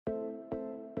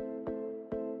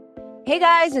Hey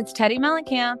guys, it's Teddy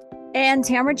Mellencamp and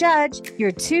Tamara Judge,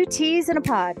 your two T's in a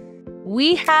pod.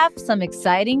 We have some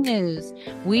exciting news.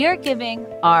 We are giving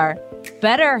our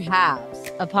better halves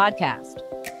a podcast.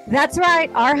 That's right.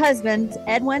 Our husbands,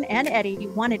 Edwin and Eddie,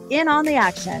 wanted in on the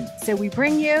action. So we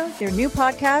bring you their new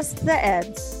podcast, The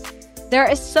Eds.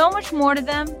 There is so much more to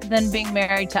them than being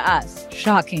married to us.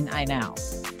 Shocking, I know.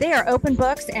 They are open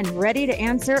books and ready to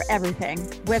answer everything,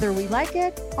 whether we like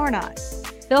it or not.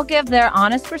 They'll give their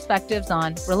honest perspectives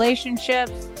on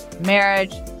relationships,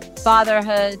 marriage,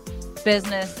 fatherhood,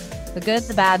 business, the good,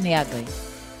 the bad, and the ugly.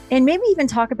 And maybe even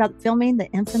talk about filming the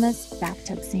infamous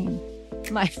bathtub scene.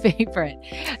 My favorite.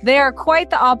 They are quite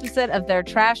the opposite of their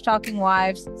trash-talking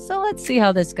wives, so let's see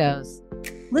how this goes.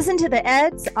 Listen to The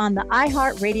Eds on the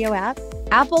iHeartRadio app,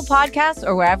 Apple Podcasts,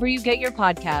 or wherever you get your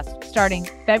podcasts, starting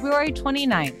February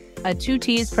 29th, a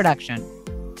 2T's production.